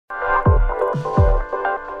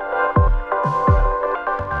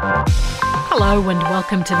Hello and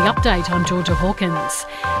welcome to the update. I'm Georgia Hawkins.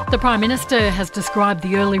 The Prime Minister has described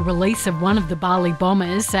the early release of one of the Bali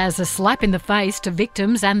bombers as a slap in the face to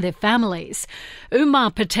victims and their families. Umar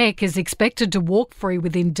Patek is expected to walk free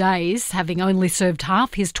within days, having only served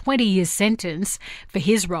half his 20-year sentence for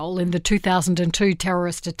his role in the 2002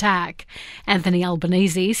 terrorist attack. Anthony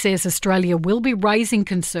Albanese says Australia will be raising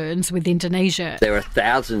concerns with Indonesia. There are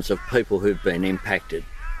thousands of people who've been impacted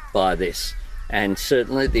by this. And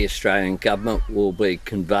certainly the Australian government will be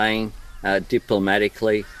conveying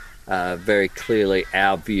diplomatically, very clearly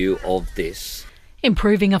our view of this.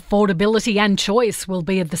 Improving affordability and choice will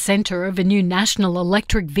be at the centre of a new national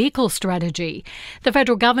electric vehicle strategy. The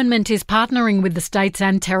federal government is partnering with the states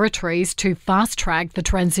and territories to fast-track the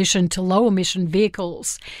transition to low-emission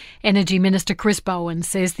vehicles. Energy Minister Chris Bowen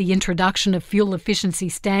says the introduction of fuel efficiency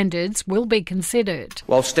standards will be considered.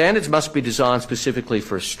 While standards must be designed specifically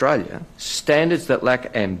for Australia, standards that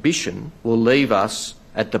lack ambition will leave us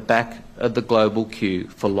at the back of the global queue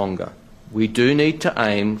for longer. We do need to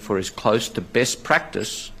aim for as close to best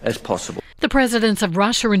practice as possible. The presidents of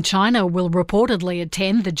Russia and China will reportedly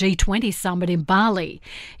attend the G20 summit in Bali.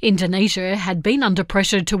 Indonesia had been under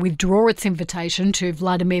pressure to withdraw its invitation to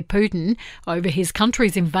Vladimir Putin over his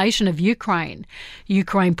country's invasion of Ukraine.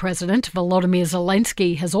 Ukraine President Volodymyr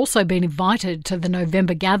Zelensky has also been invited to the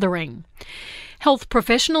November gathering. Health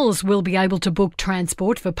professionals will be able to book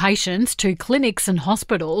transport for patients to clinics and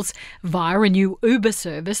hospitals via a new Uber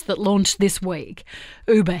service that launched this week.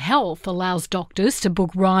 Uber Health allows doctors to book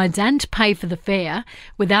rides and pay for the fare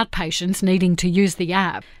without patients needing to use the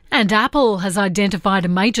app. And Apple has identified a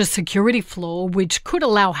major security flaw which could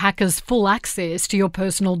allow hackers full access to your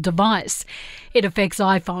personal device. It affects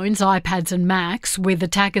iPhones, iPads and Macs, with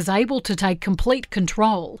attackers able to take complete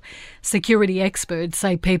control. Security experts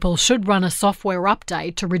say people should run a software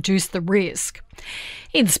update to reduce the risk.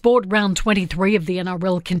 In sport, round 23 of the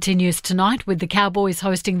NRL continues tonight with the Cowboys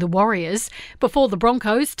hosting the Warriors before the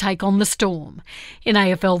Broncos take on the Storm. In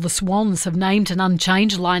AFL, the Swans have named an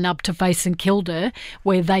unchanged lineup to face St Kilda,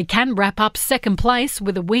 where they can wrap up second place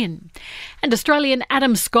with a win. And Australian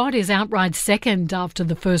Adam Scott is outright second after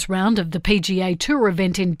the first round of the PGA Tour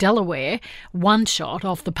event in Delaware, one shot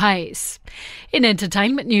off the pace. In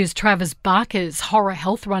entertainment news, Travis Barker's horror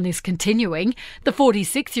health run is continuing, the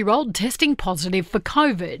 46-year-old testing positive for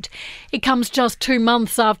COVID. It comes just 2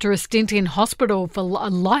 months after a stint in hospital for a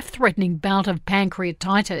life-threatening bout of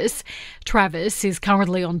pancreatitis. Travis is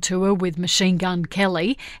currently on tour with Machine Gun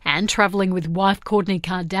Kelly and travelling with wife Kourtney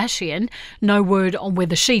Kardashian. No word on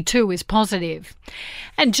whether she too is positive.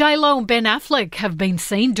 And J-Lo and Ben Affleck have been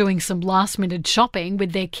seen doing some last-minute shopping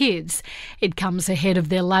with their kids. It comes ahead of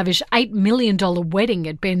their lavish $8 million wedding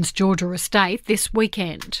at Ben's Georgia estate this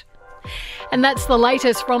weekend. And that's the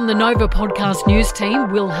latest from the Nova Podcast News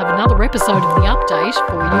team. We'll have another episode of The Update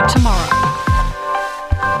for you tomorrow.